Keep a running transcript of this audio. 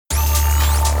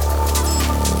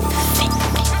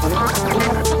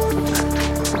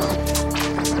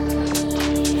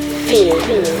Listen.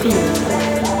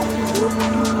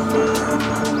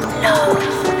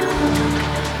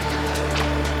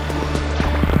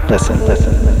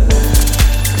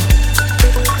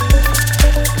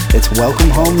 It's Welcome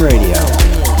Home Radio.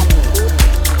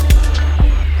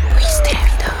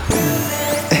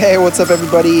 Hey, what's up,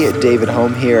 everybody? David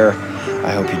Home here.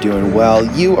 I hope you're doing well.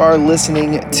 You are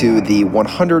listening to the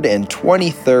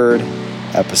 123rd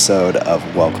episode of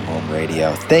Welcome Home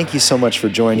Radio. Thank you so much for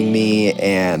joining me.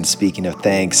 And speaking of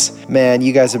thanks, man,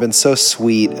 you guys have been so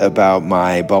sweet about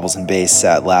my Bubbles and Bass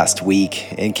set last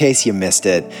week. In case you missed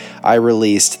it, I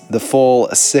released the full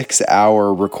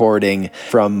 6-hour recording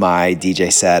from my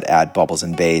DJ set at Bubbles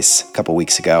and Bass a couple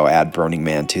weeks ago at Burning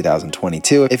Man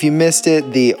 2022. If you missed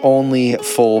it, the only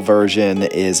full version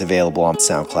is available on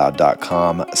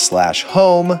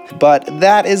soundcloud.com/home. But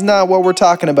that is not what we're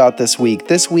talking about this week.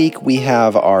 This week we have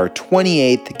our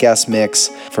 28th guest mix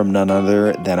from none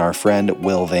other than our friend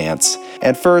Will Vance.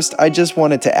 And first, I just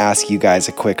wanted to ask you guys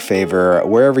a quick favor.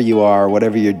 Wherever you are,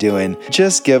 whatever you're doing,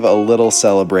 just give a little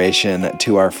celebration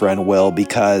to our friend Will,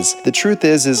 because the truth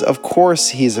is of course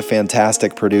he's a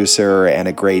fantastic producer and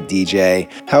a great DJ.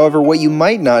 However, what you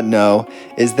might not know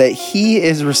is that he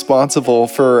is responsible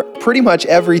for pretty much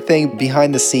everything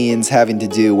behind the scenes having to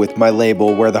do with my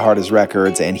label, Where the Heart Is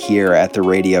Records, and here at the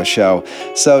radio show.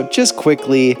 So just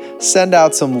quickly send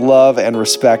out some love and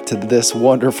respect to this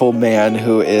wonderful man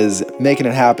who is making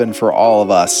it happen for all of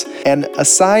us. And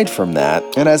aside from that,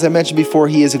 and as I mentioned before,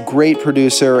 he is a great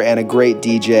producer and a great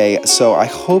DJ, so I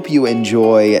hope you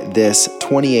enjoy this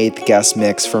 28th guest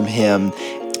mix from him.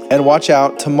 And watch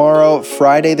out, tomorrow,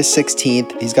 Friday the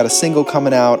 16th, he's got a single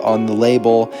coming out on the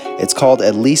label. It's called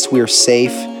At Least We're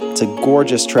Safe. It's a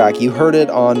gorgeous track. You heard it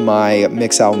on my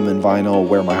mix album and vinyl,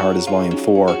 Where My Heart Is Volume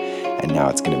 4, and now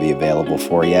it's going to be available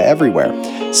for you everywhere.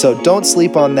 So don't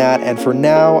sleep on that, and for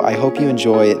now, I hope you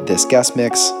enjoy this guest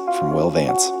mix from Will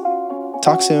Vance.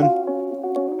 Talk soon.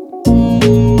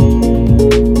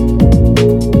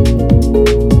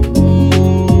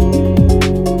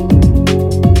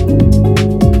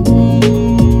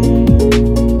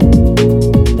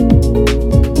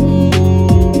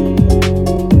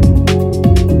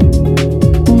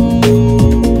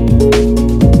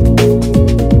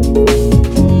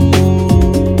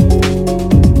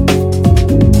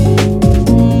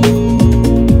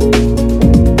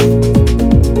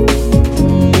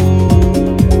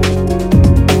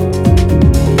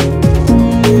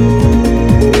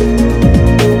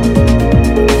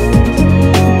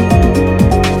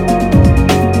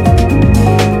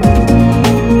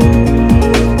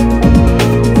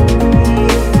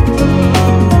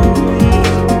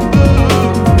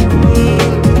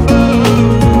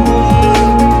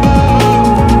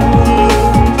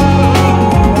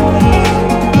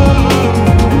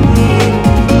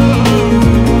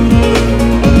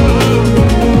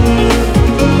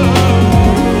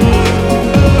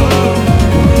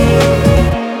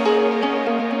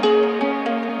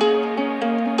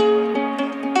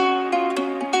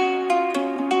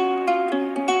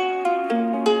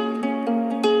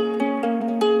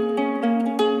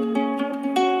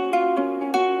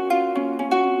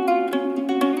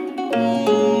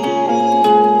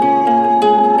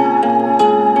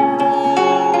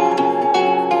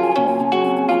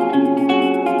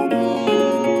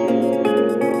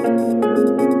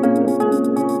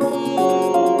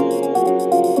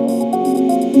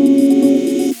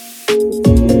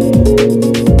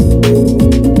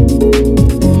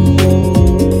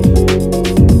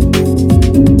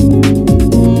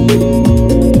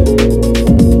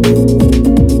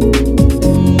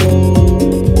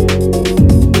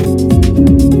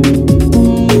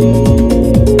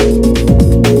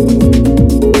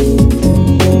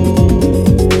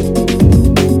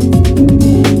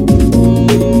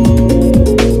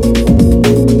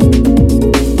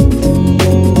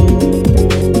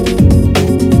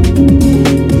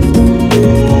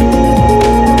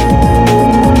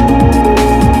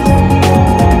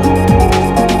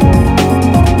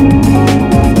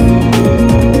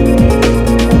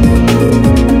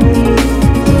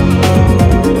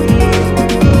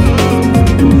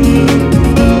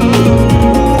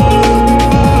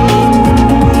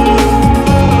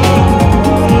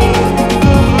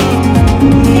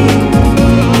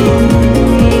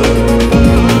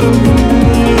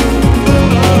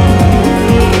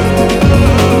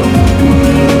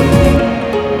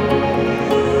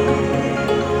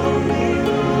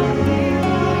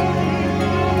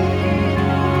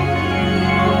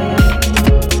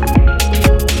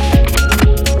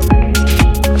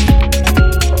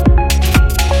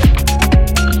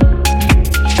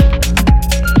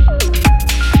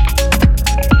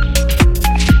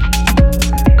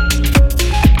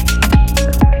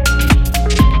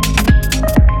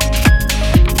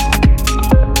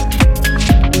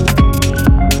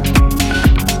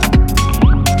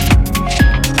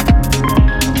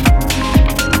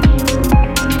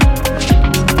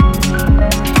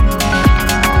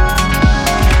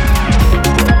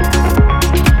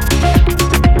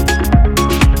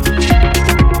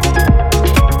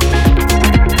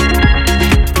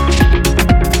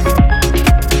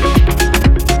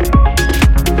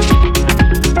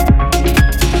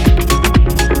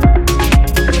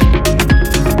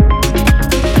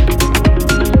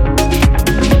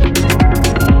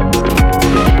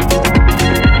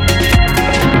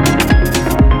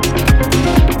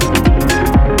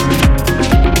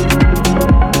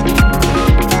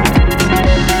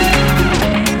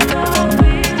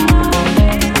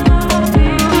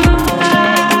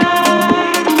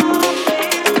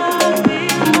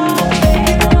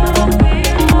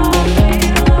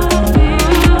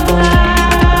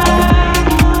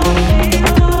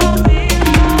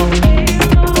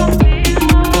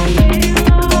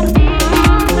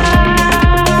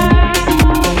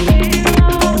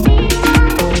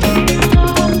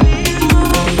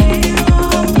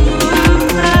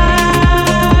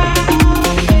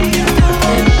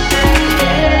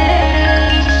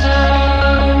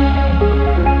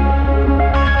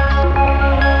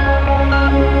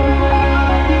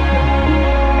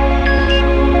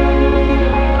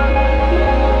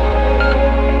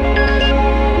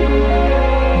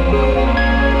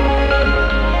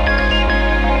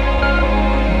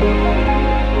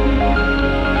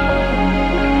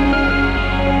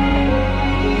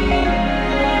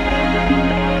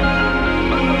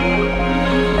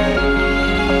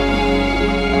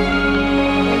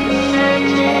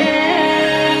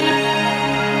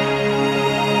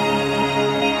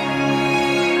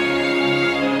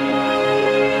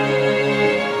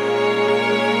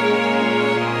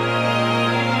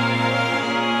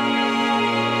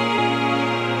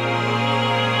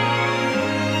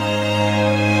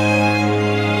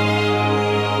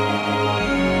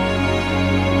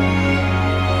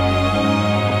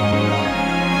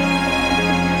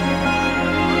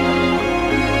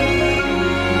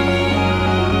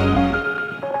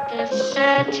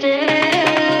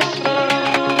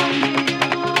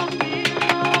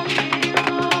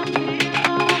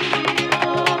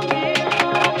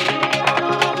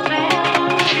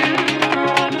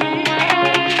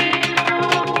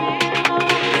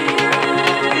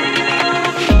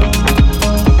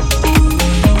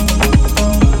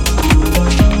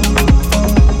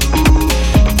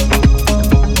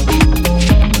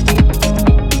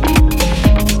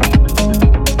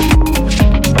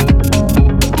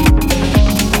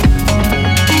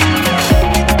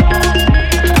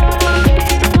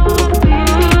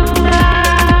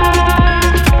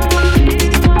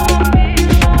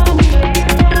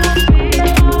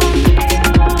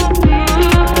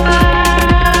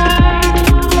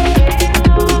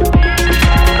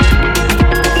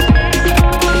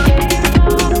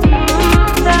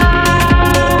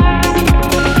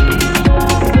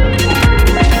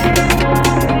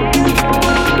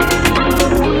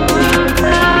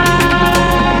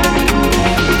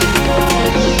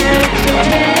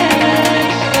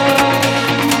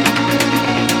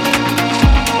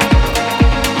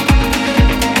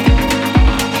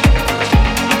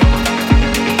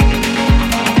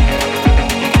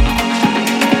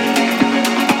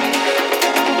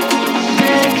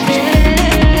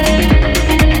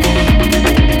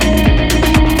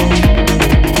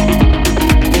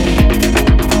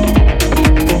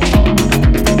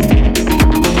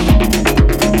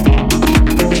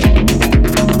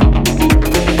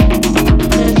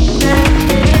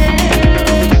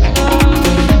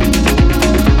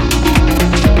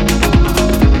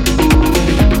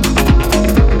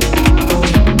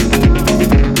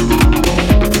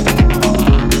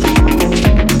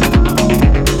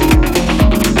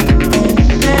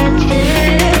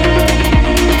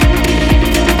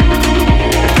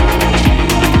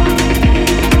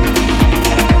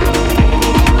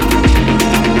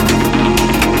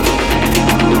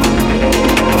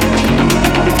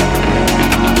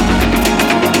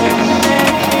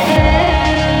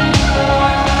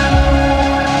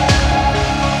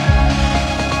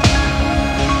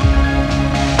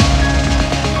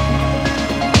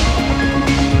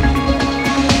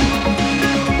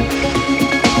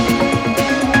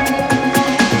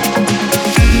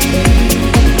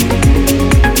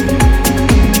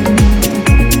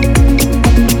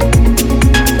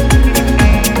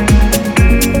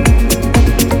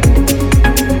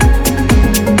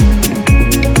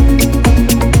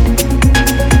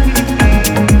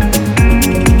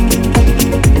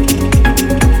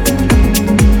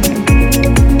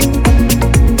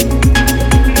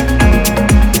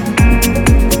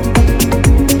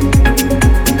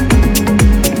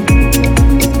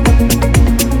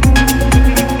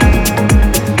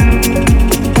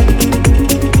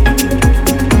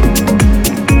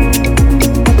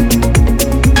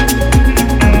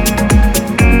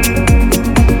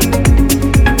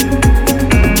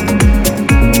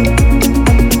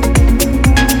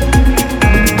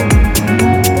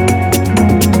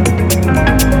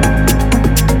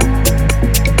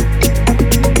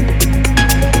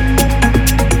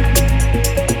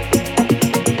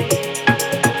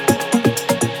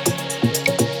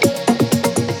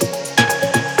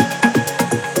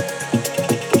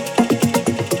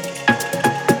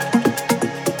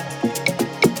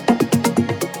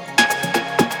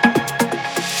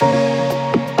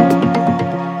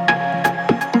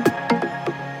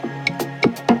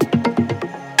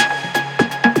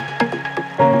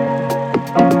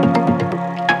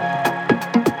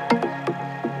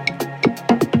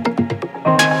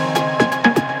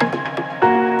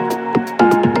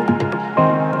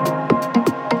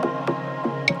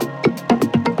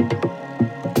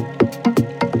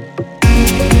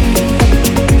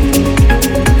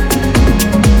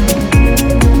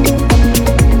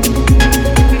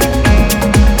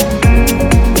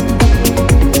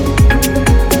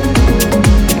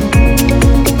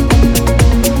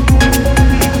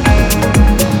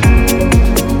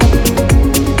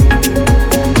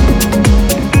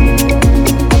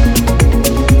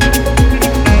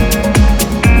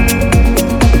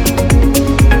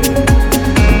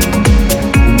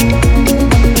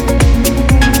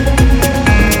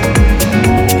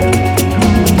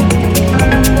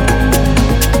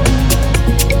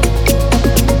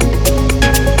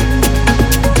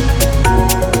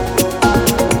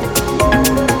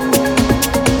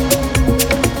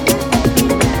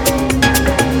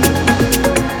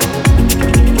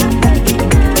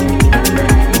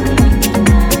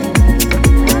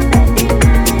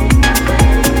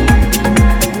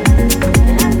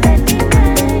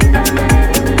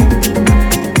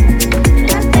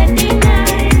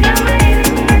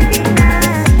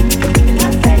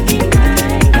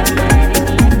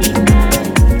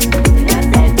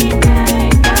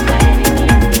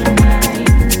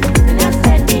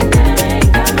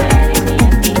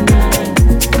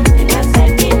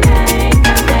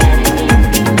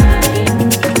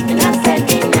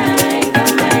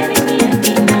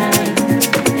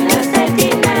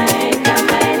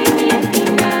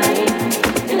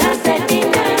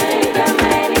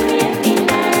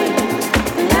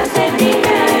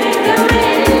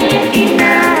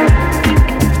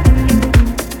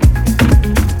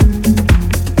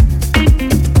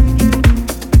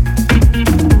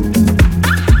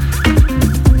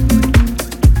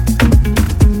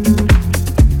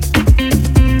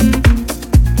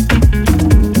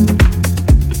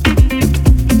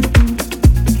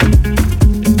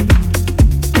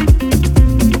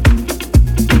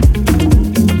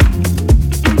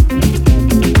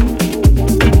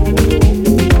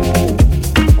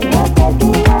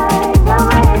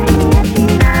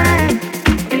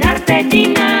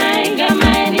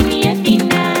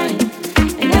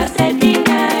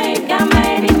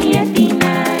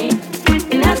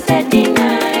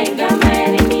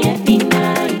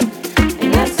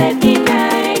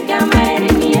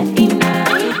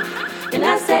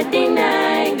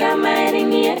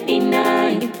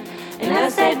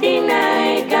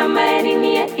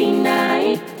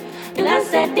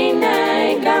 said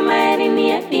deny, got my head in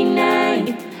the air, deny.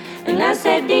 And I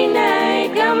said deny,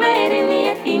 got my head in the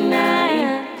air, deny.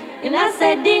 And I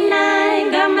said deny,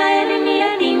 got my head in the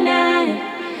air, deny.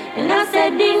 And I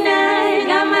said deny,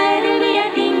 got my head in the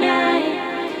air, deny.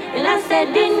 And I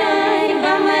said deny,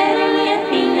 got my head in the air,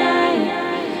 deny.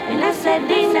 And I said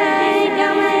deny,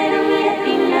 got my head in the air,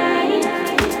 deny.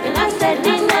 And I said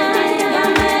deny, got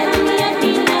my head in the air,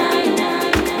 deny.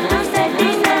 And I said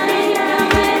deny, got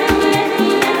my head in the air,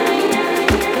 deny.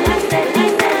 And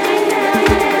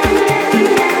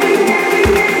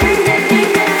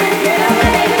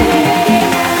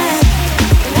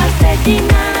I said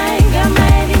deny, got my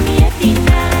head in the air,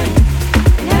 deny.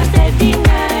 And I said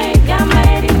deny, got my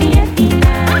head in the air,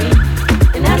 deny.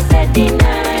 And I said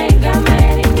deny, got my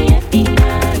head in the air,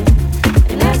 deny.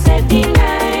 And I said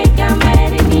deny, got my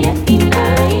head in the air,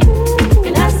 deny.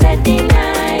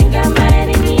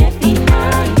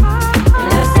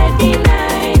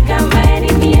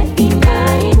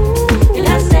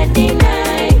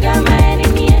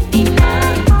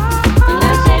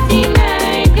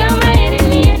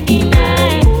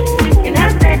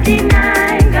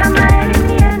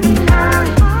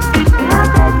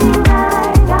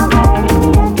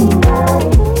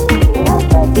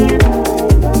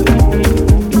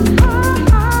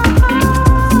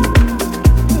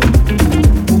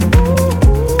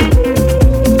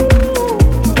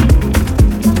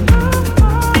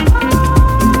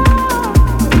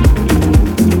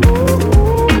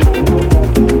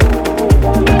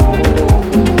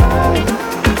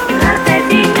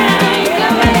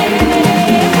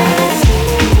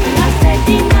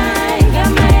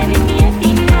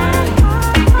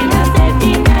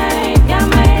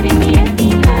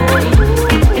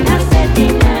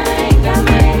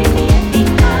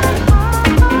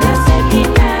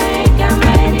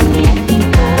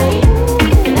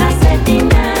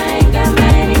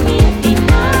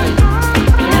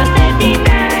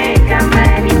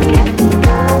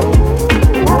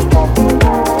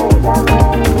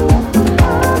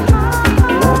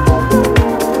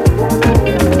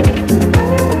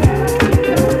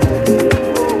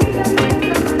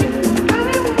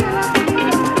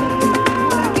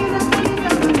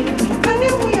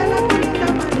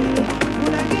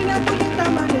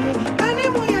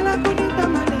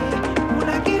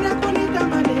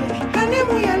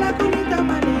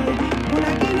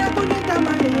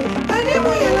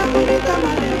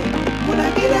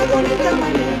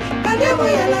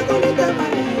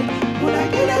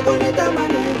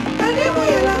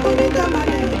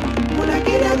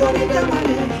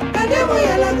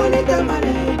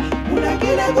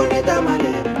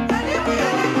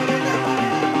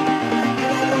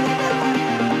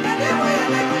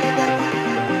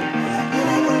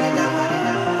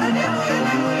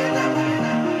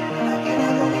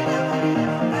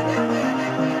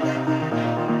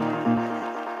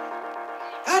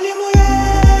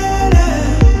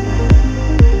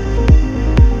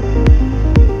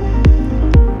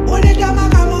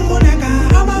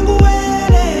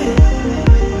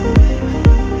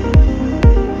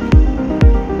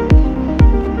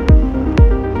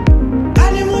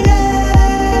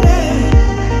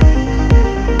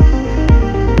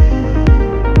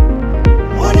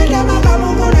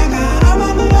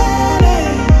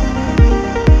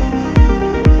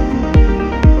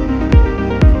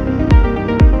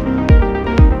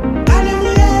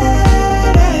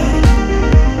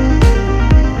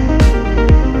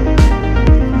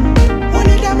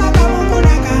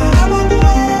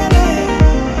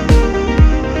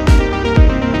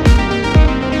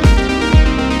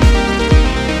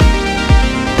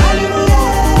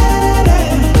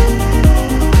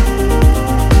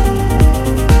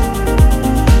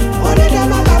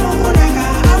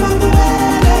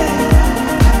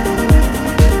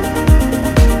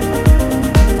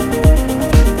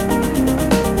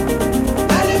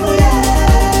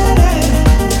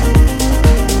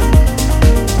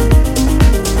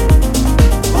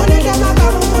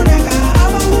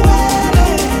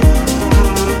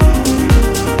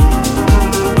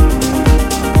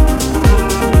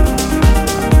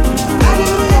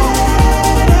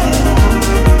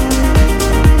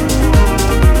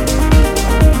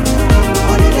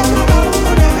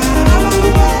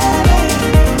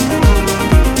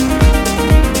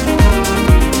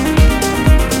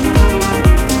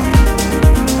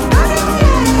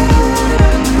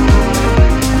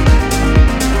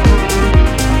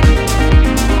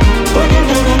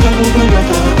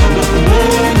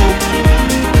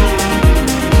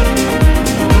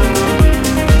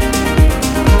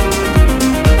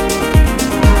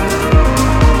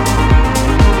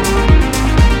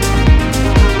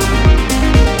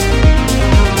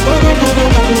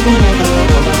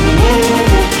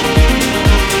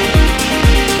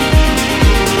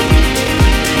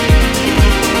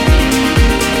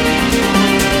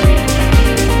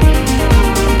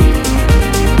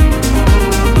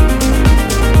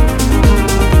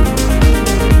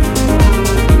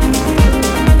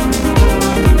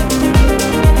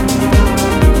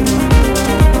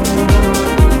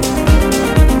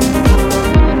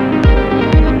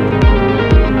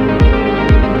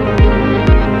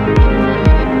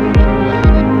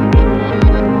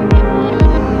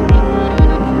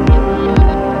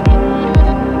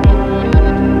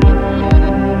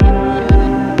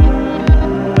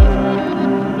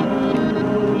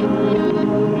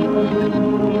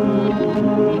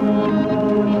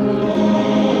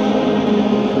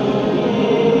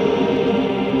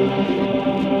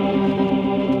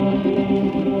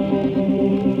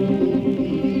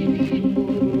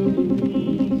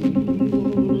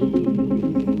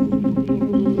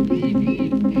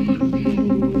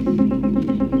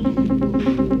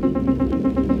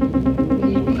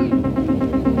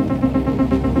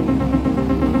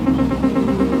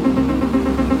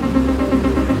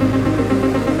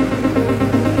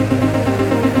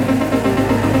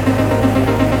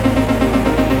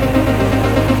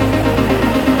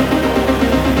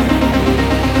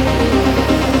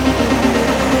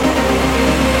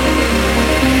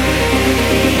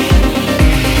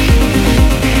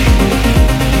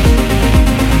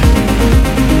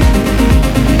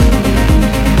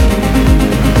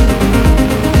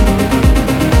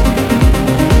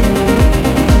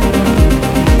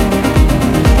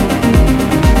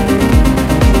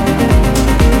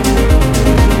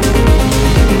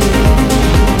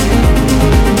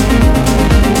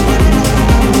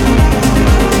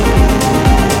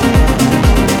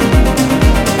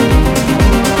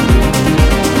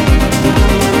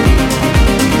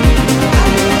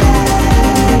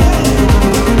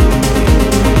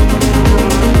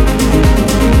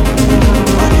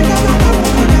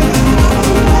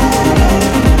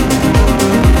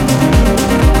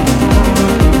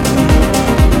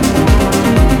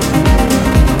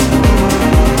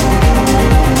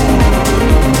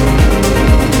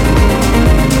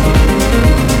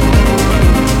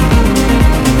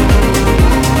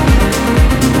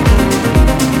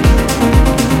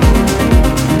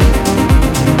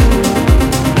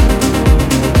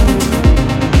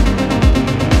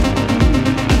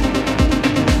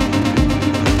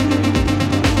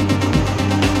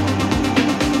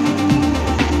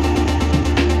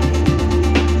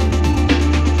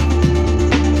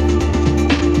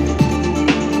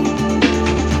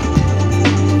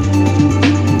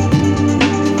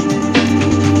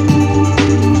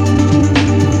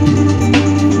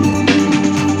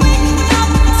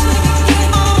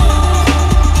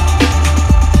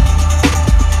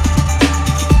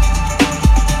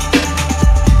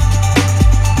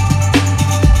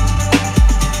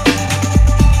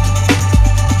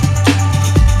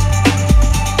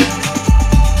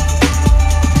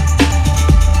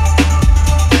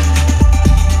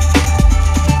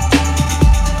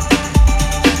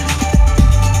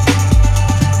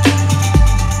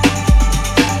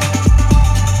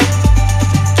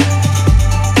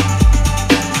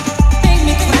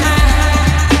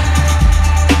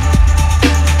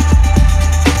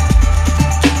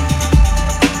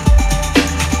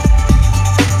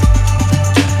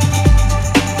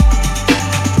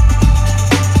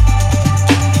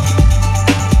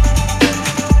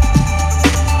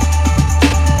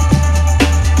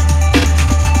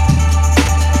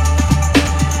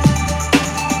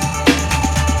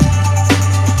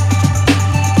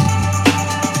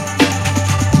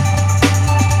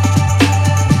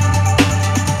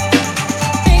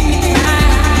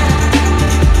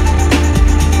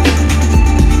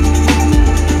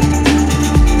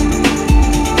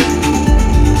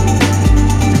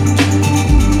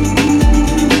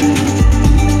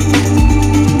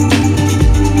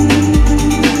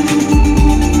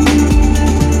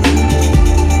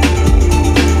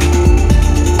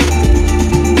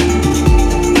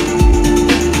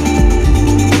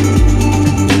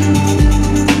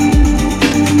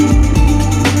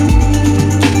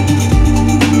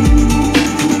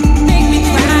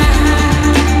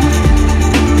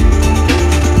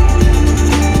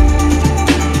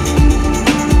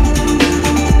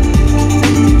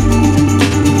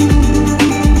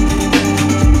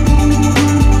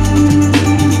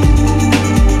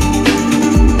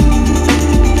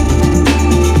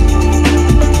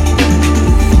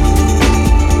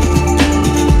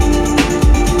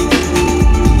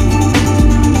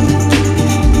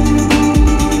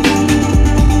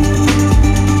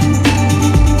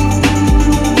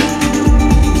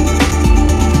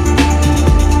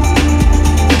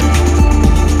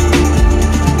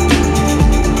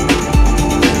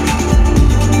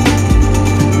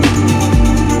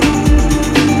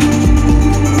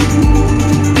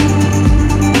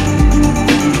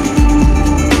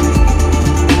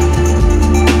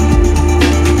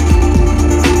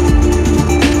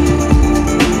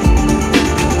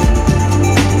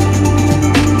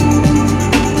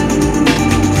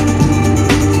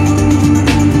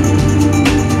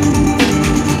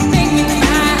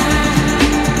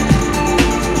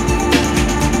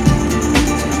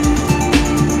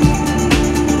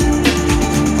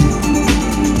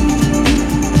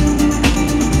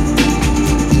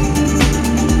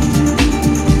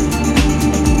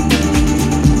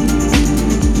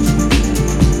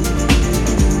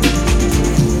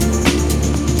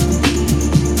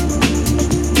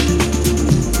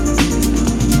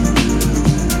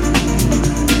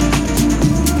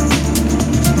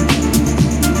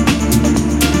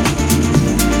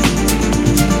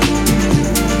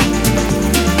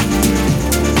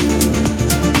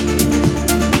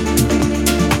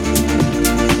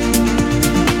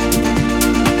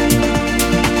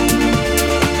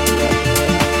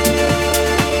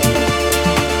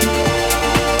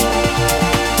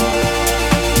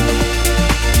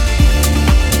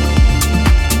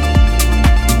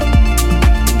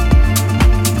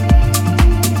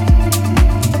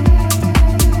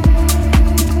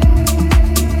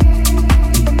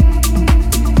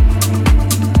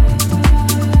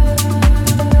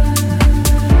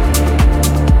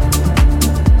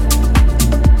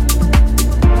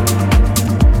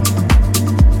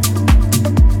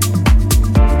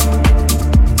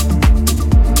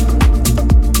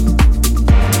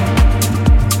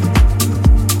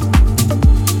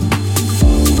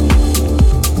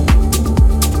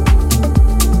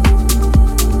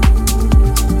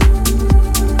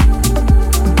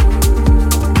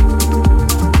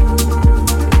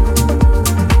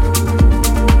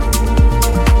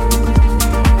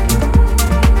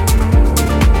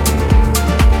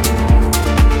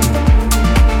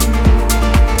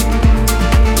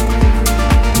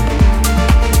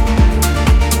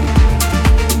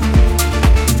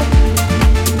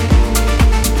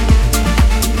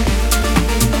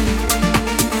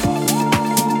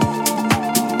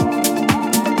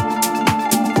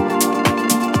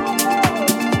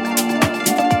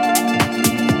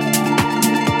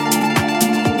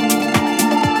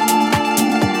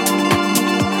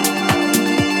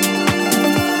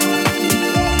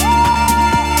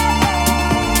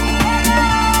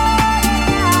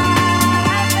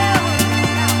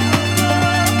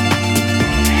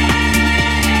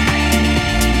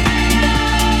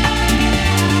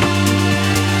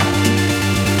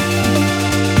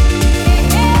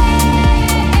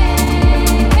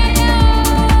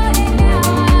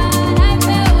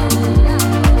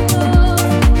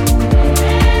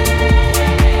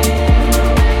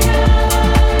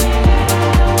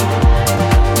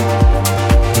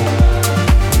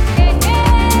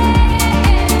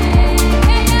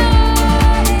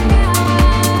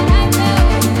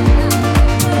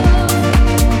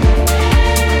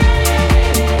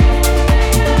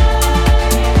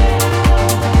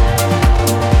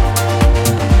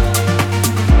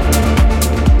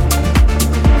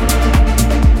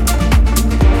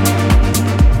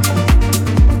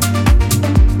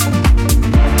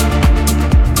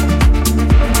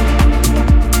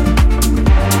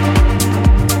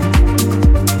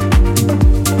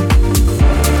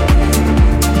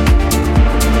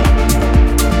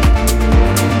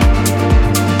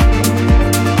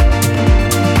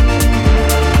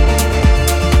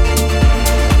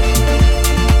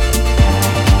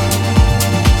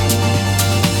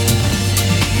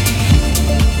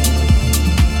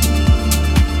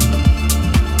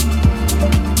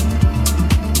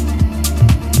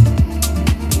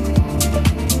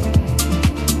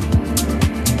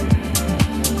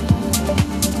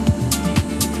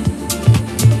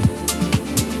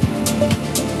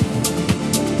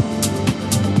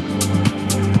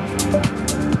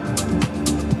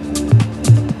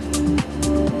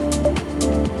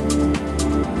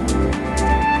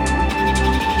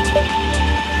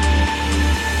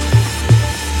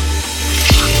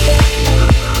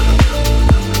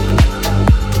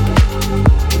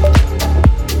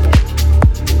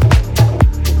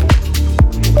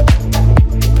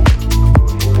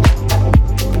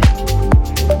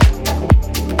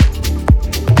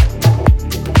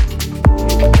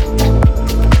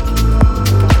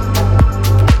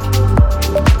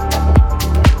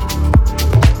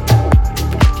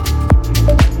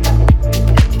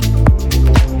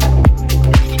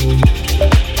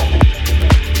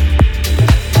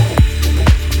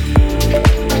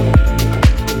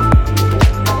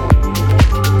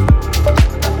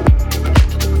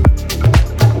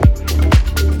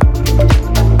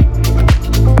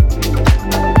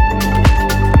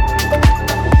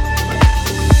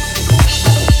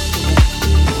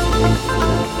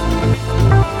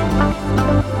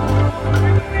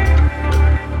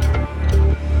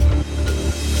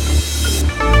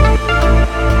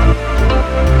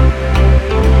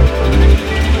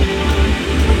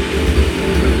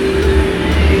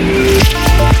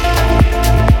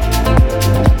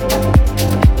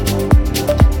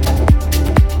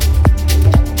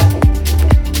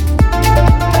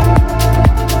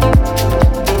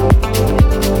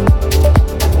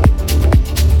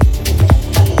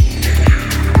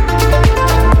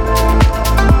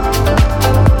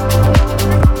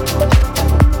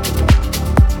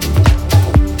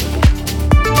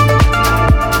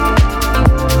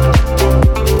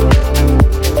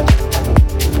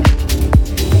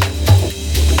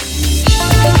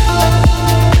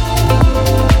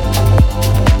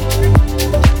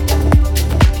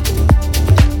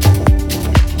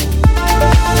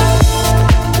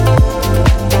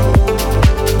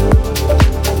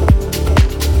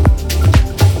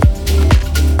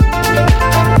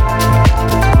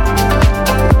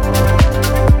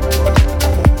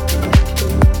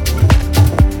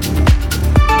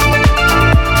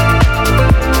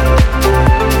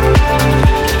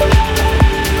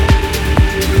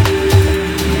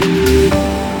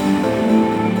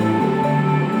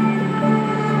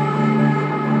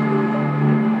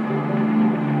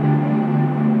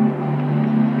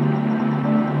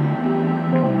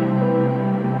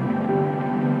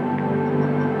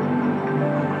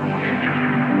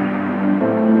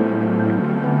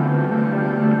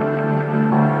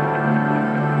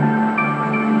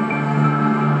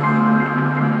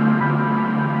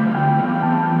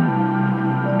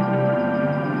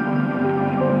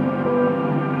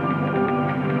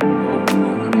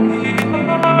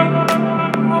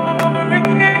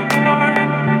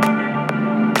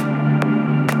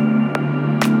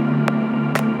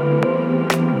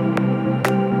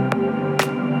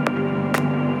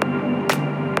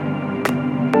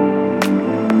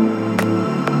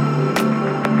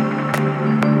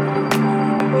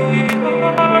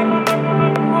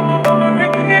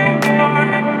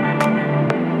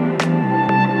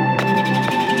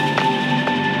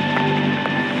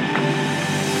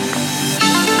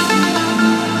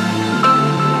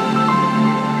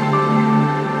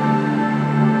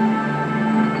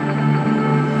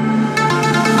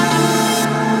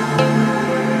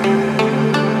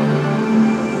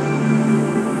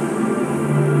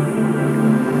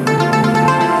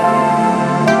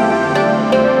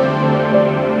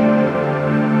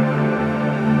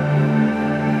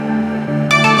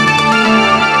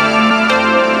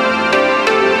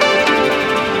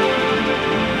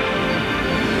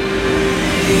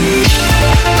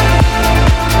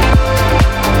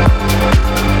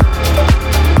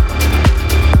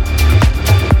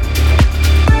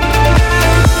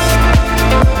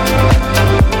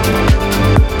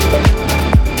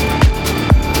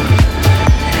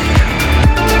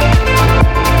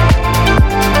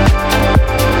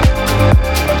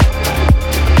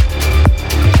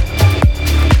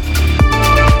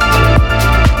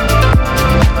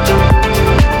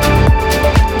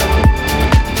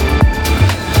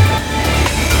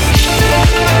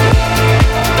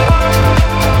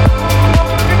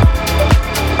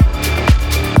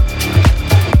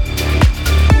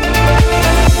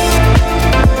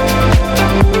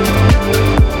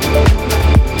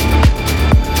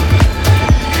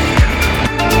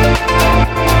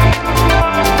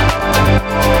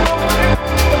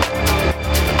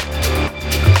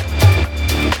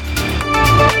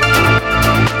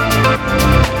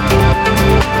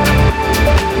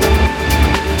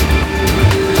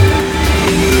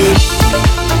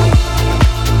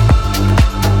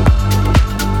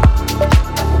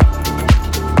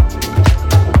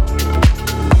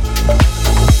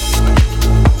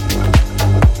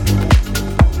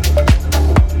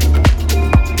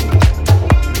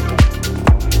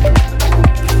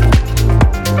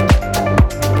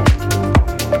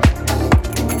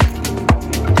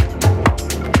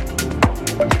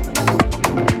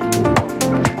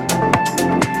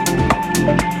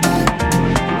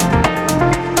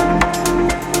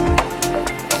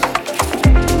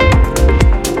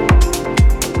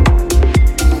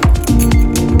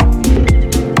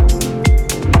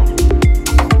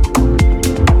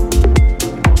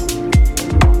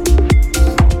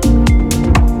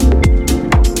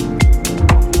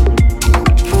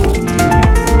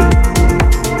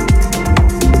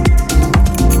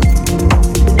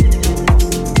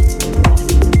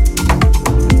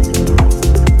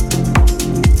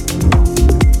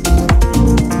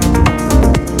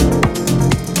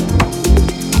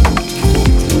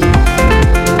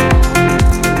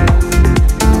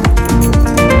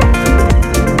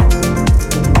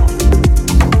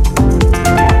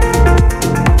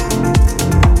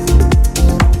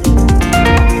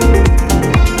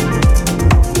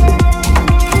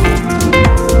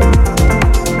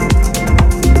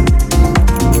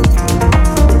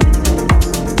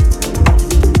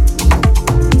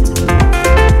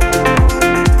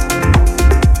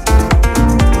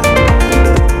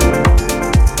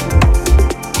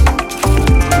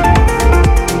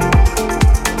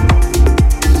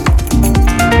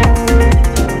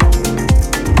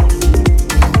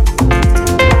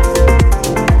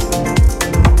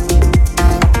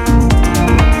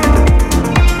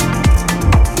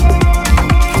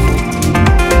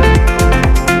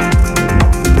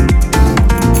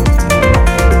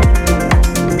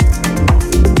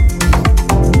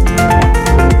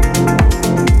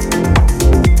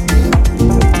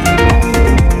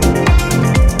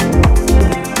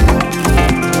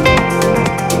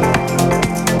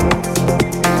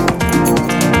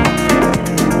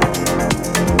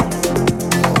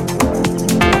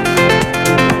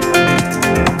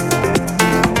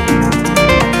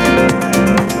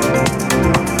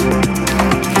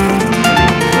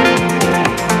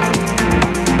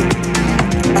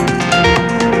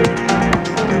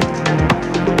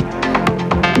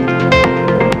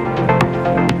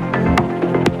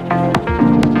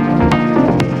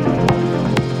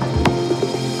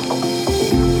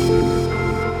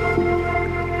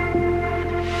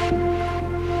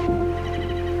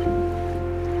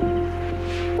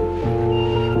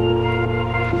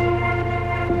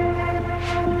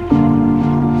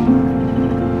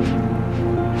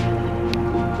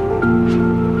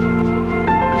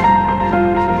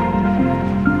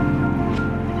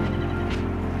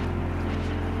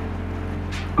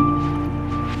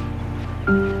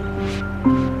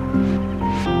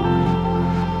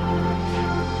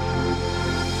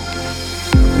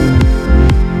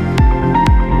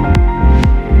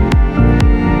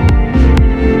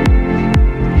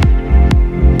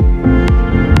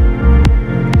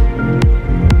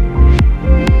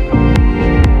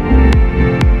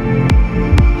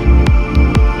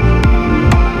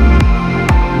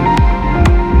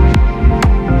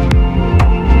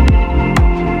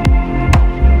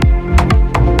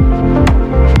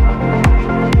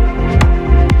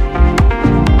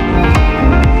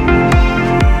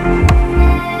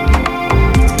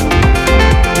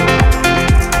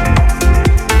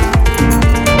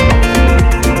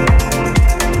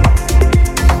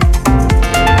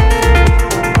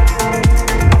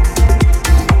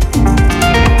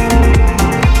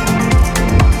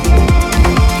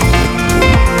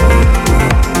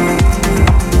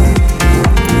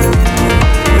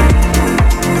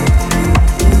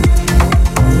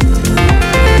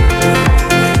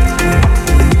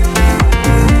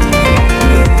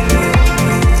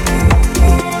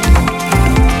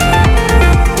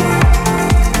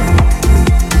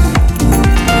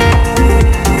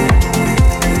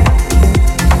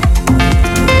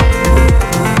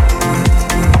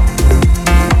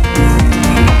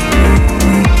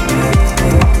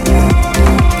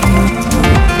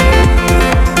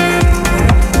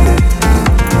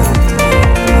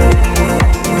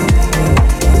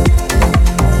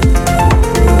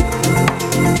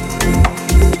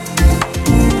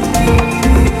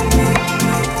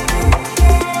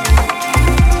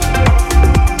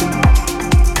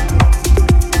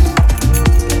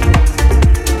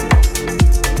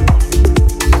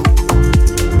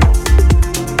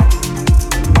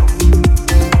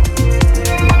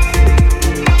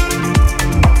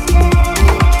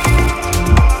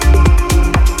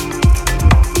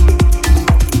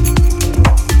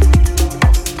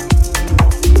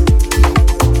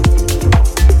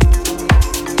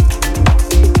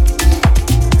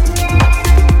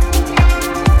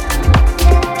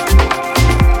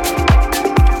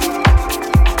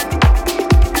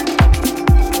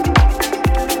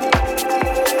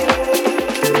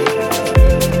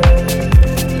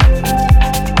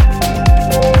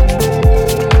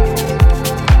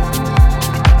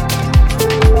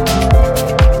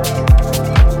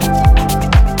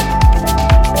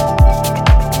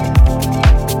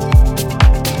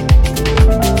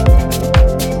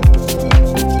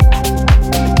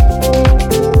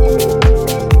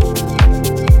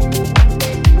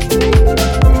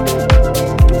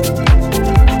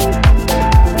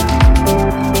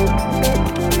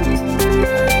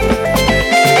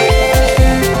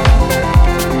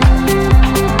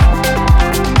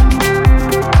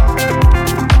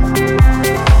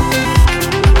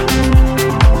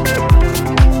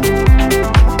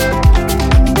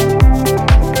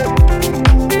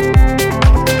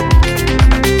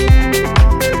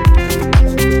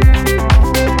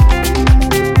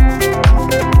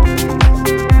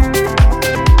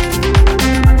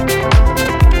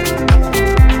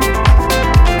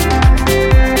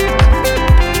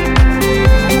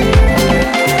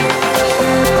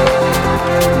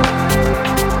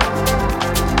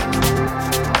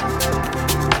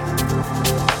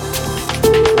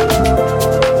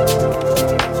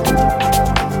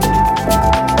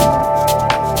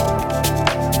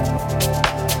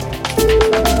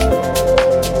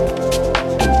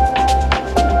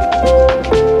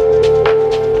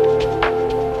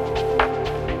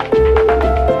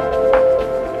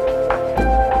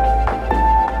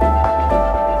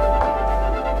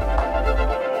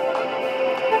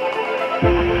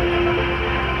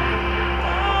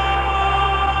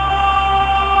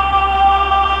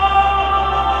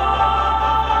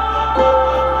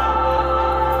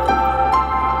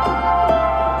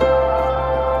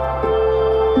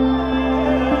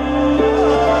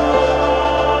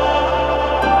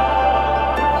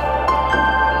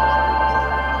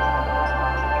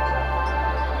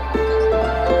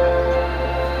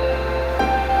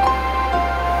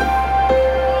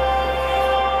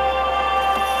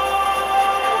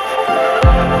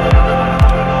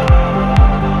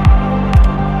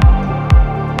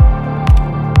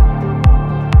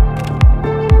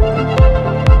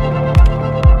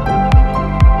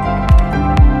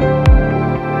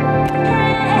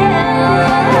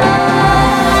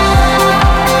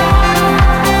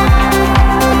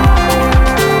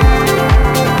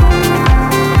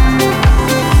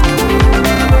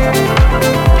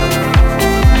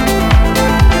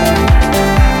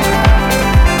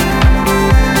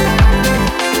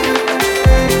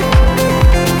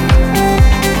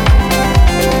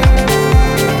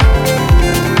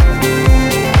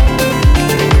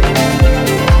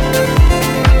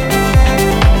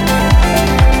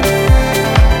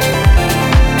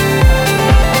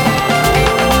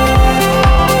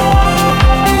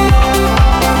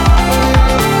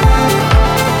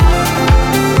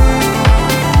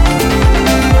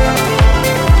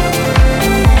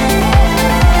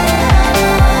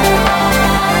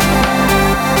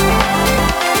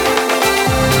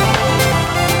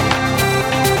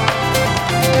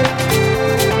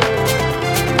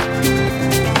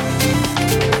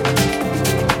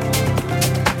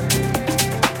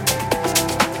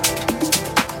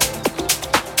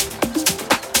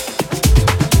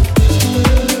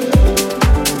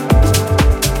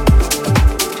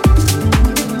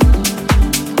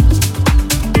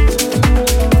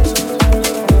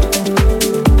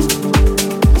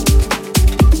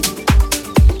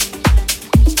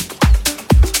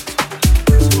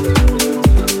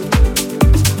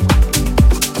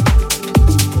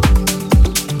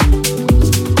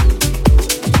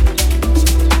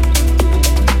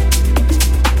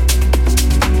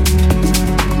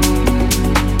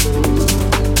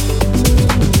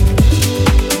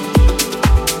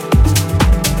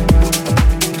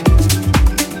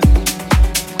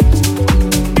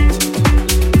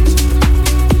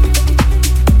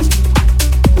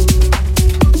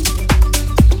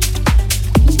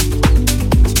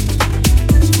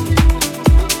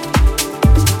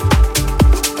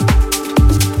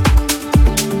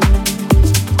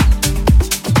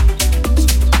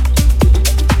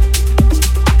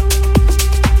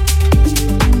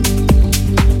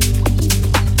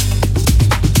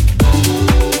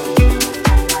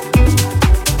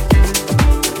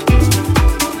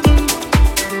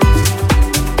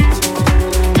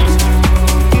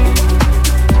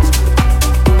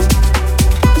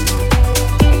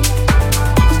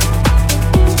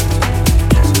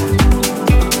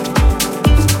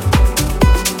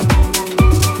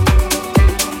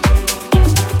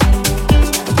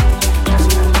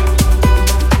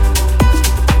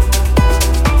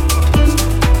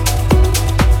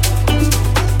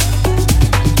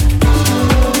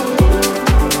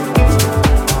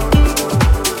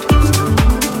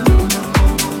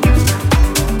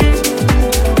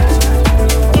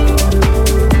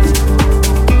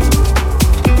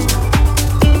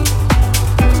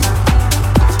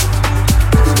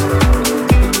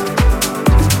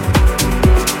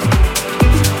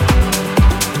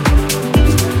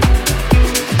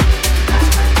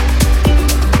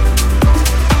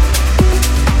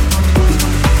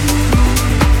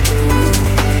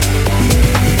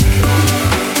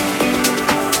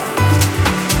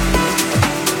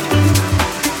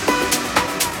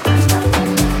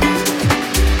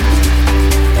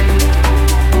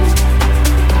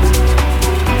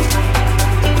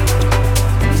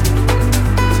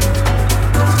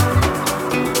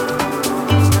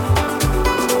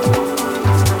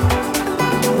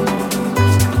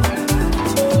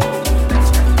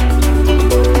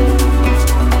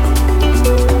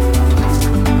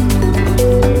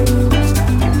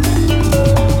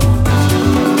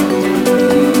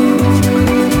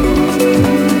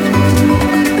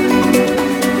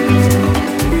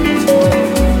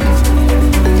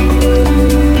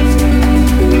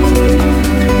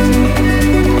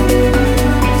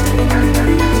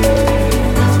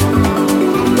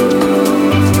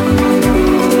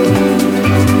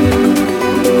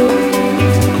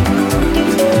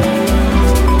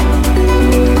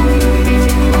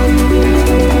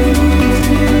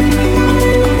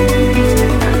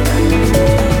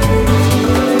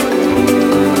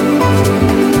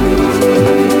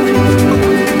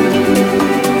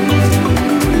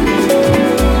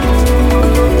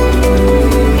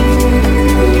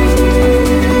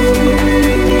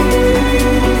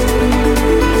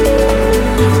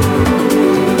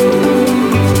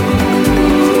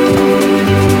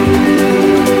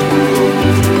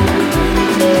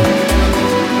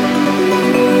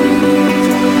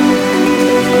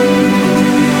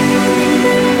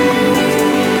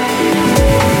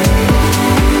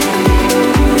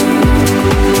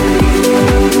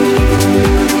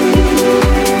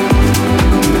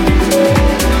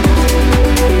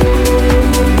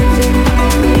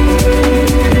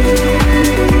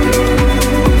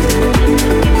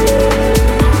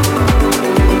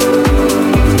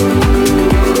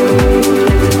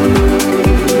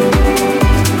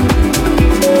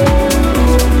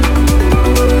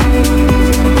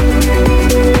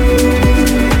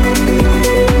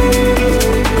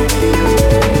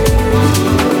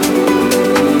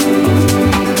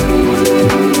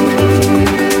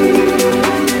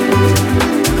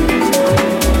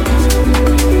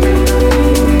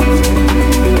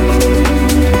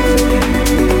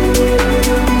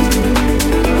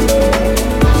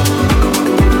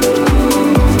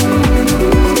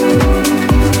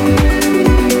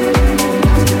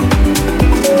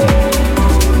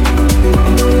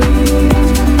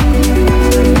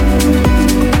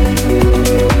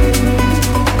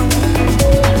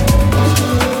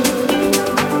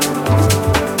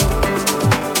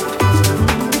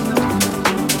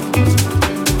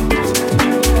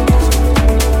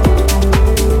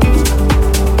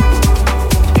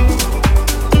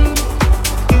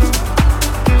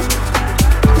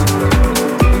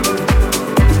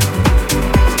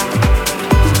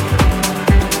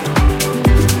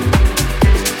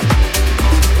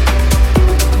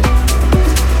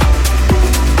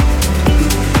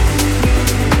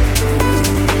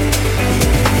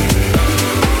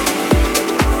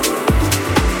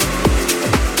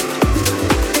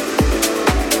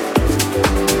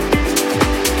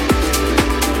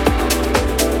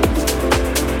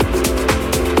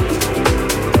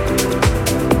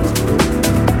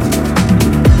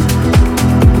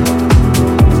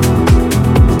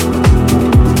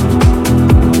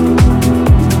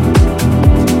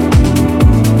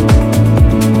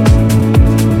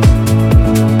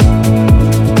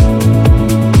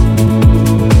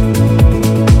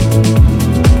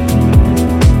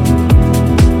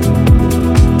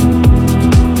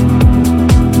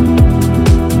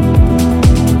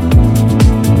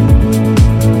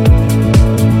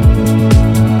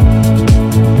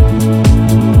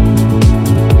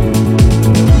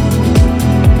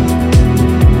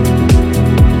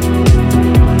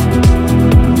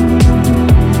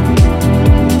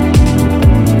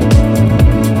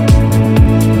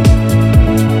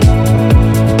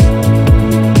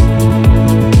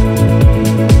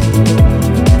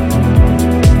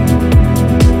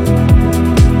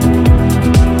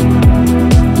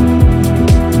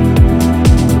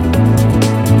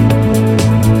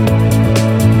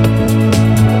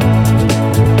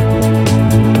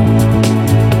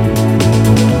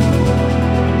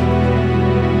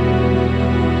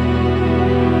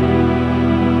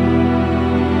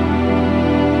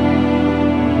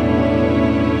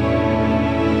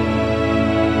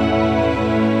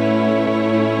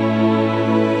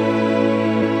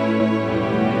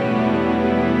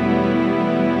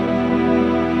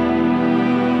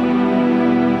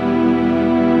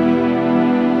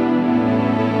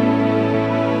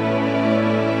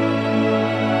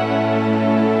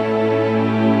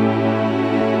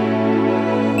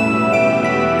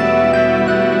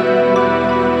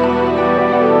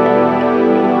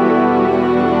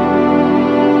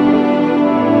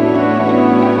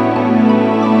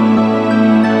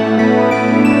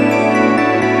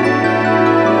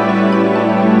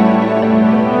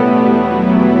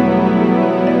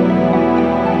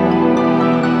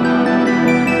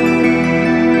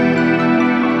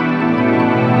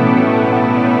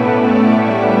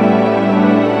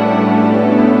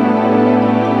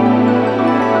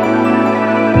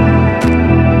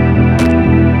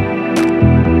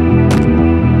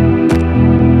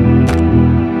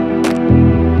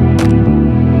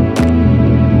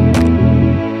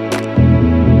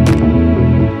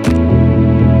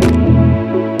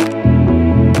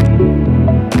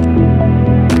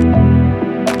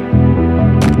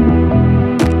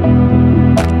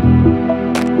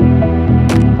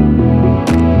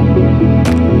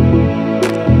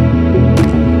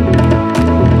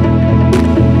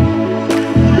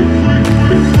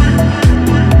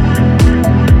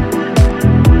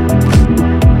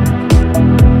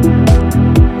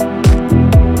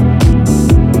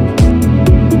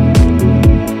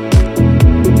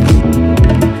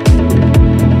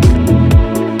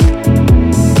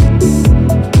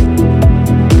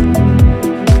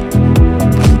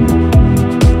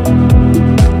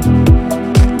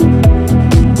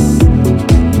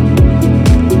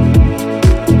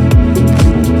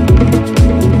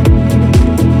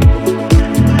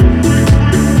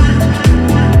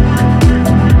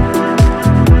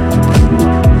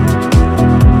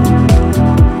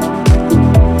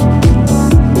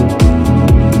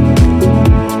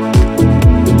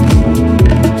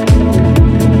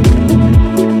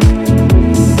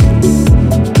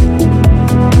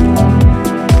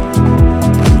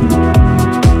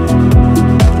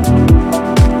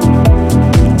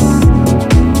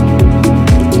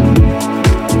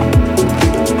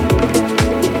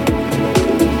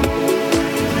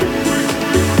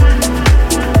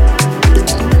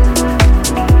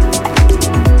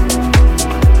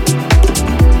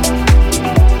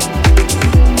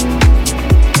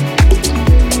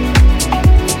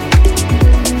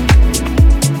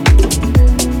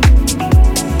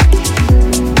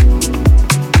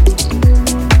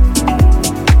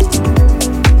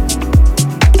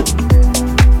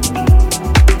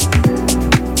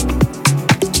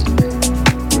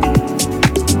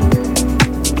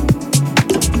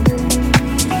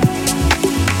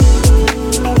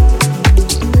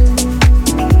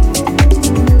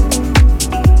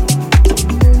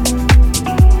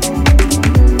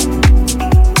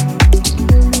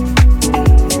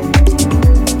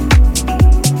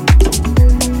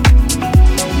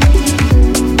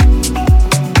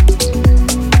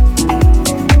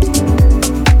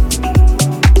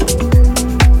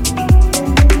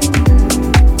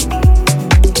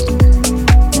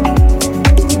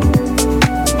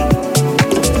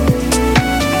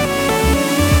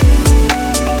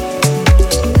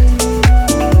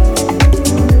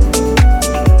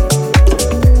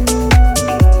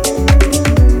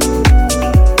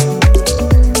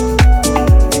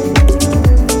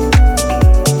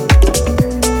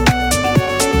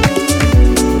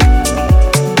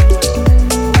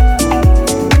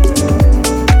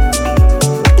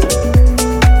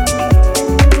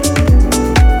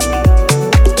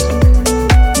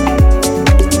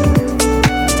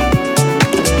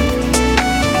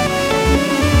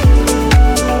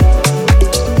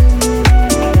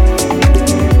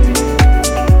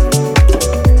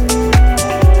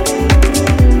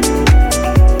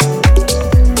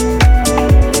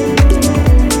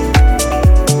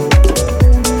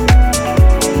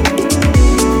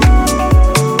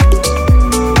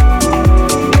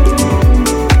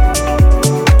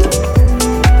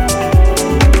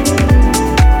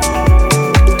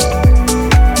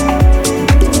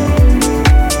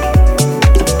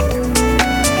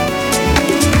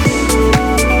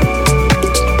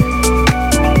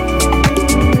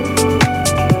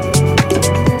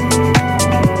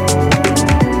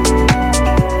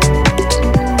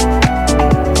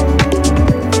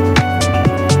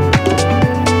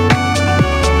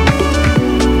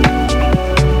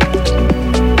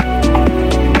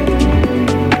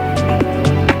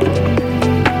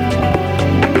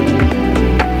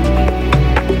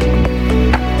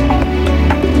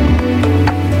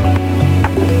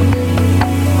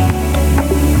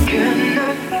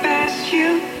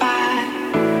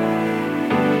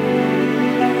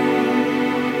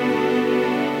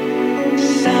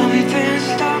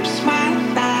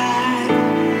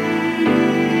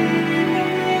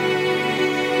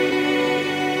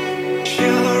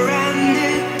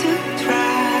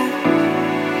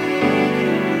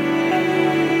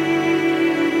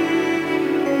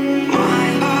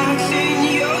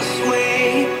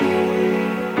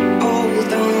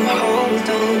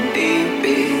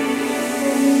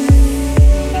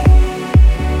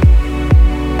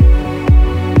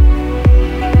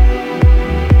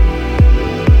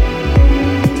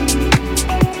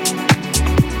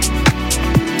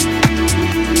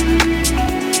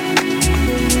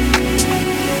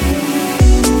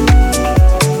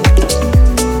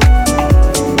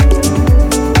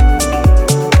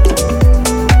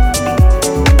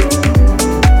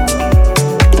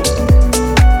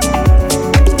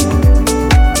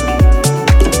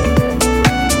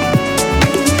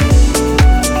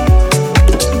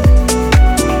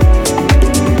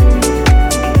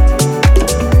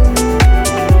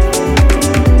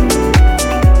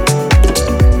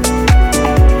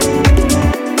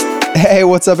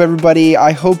 what's up, everybody?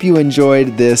 I hope you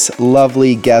enjoyed this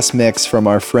lovely guest mix from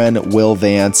our friend Will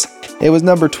Vance. It was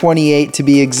number 28 to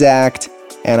be exact,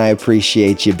 and I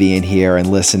appreciate you being here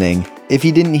and listening. If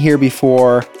you didn't hear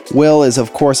before, Will is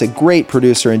of course a great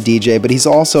producer and DJ, but he's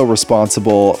also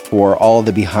responsible for all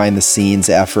the behind-the-scenes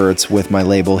efforts with my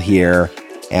label here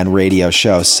and radio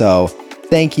show. So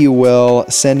thank you, Will.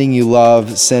 Sending you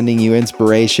love, sending you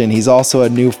inspiration. He's also a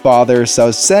new father, so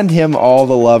send him all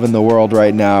the love in the world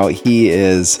right now. He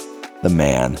is the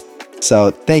man.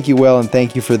 So thank you, Will, and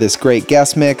thank you for this great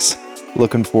guest mix.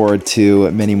 Looking forward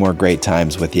to many more great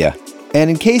times with you. And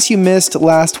in case you missed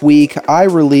last week, I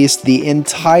released the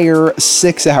entire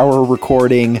 6-hour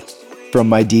recording from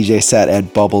my DJ set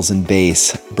at Bubbles and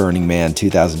Bass, Burning Man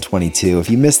 2022. If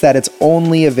you missed that, it's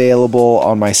only available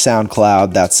on my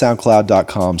SoundCloud. That's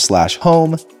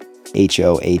soundcloud.com/home,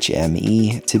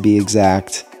 HOHME to be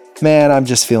exact. Man, I'm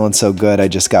just feeling so good. I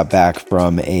just got back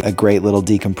from a great little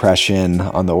decompression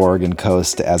on the Oregon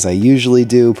coast, as I usually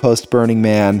do post Burning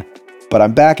Man. But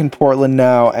I'm back in Portland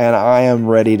now, and I am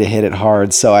ready to hit it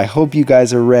hard, so I hope you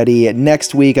guys are ready.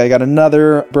 Next week, I got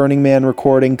another Burning Man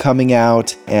recording coming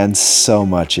out, and so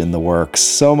much in the works,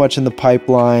 so much in the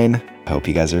pipeline. I hope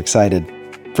you guys are excited.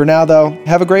 For now, though,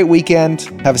 have a great weekend,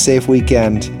 have a safe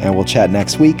weekend, and we'll chat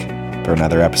next week for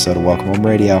another episode of Welcome Home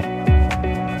Radio.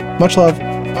 Much love.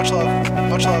 Much love.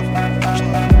 Much love. Much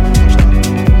love.